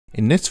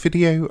In this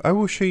video, I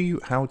will show you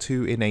how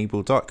to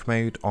enable dark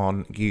mode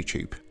on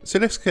YouTube. So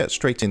let's get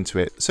straight into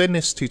it. So in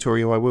this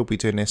tutorial, I will be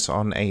doing this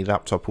on a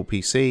laptop or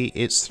PC.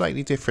 It's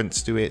slightly different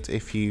to do it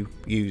if you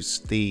use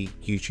the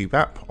YouTube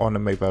app on a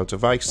mobile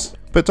device.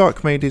 But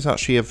dark mode is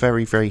actually a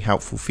very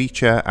helpful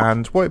feature,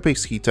 and what it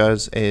basically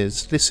does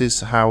is this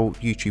is how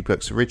YouTube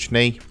looks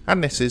originally,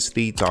 and this is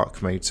the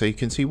dark mode. So you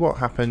can see what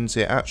happens.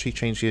 It actually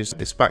changes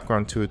this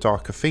background to a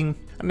darker theme.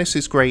 And this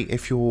is great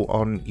if you're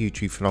on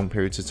YouTube for long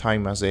periods of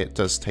time, as it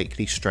does take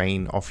the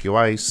strain off your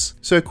eyes.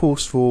 So of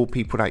course, for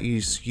people that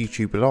use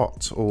YouTube a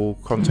lot, or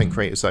content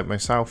creators like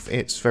myself,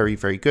 it's very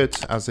good,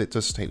 as it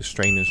does take the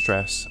strain and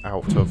stress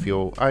out of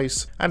your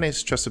eyes, and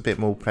it's just a bit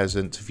more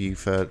pleasant to view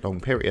for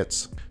long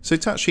periods. So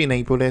to actually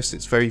enable this,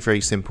 it's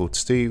very simple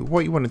to do.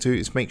 What you want to do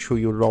is make sure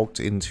you're logged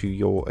into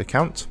your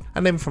account,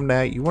 and then from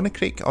there you want to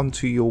click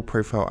onto your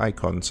profile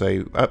icon.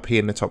 So up here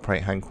in the top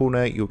right hand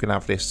corner, you're going to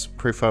have this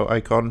profile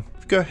icon.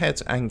 Go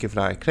ahead and give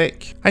that a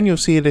click, and you'll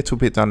see a little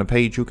bit down the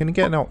page you're going to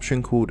get an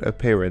option called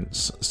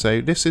appearance.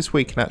 So this is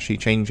where you can actually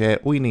change it.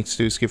 All you need to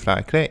do is give that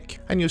a click,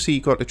 and you'll see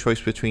you've got the choice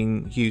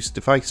between use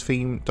device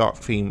theme, dark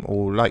theme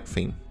or light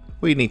theme.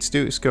 All you need to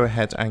do is go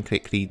ahead and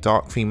click the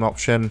dark theme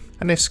option,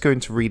 and this is going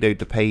to reload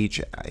the page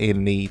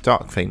in the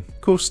dark theme. Of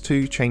course,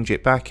 to change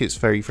it back, it's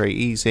very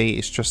easy.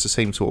 It's just the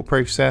same sort of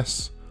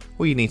process.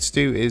 All you need to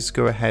do is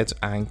go ahead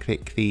and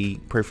click the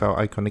profile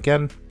icon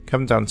again,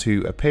 come down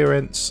to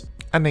appearance,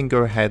 and then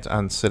go ahead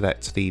and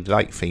select the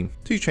light theme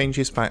to change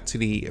this back to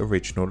the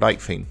original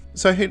light theme.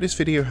 So I hope this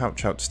video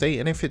helped you out today,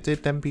 and if it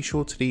did, then be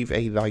sure to leave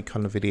a like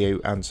on the video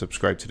and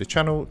subscribe to the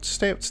channel to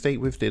stay up to date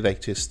with the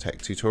latest tech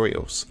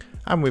tutorials.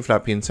 And with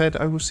that being said,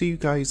 I will see you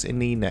guys in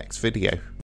the next video.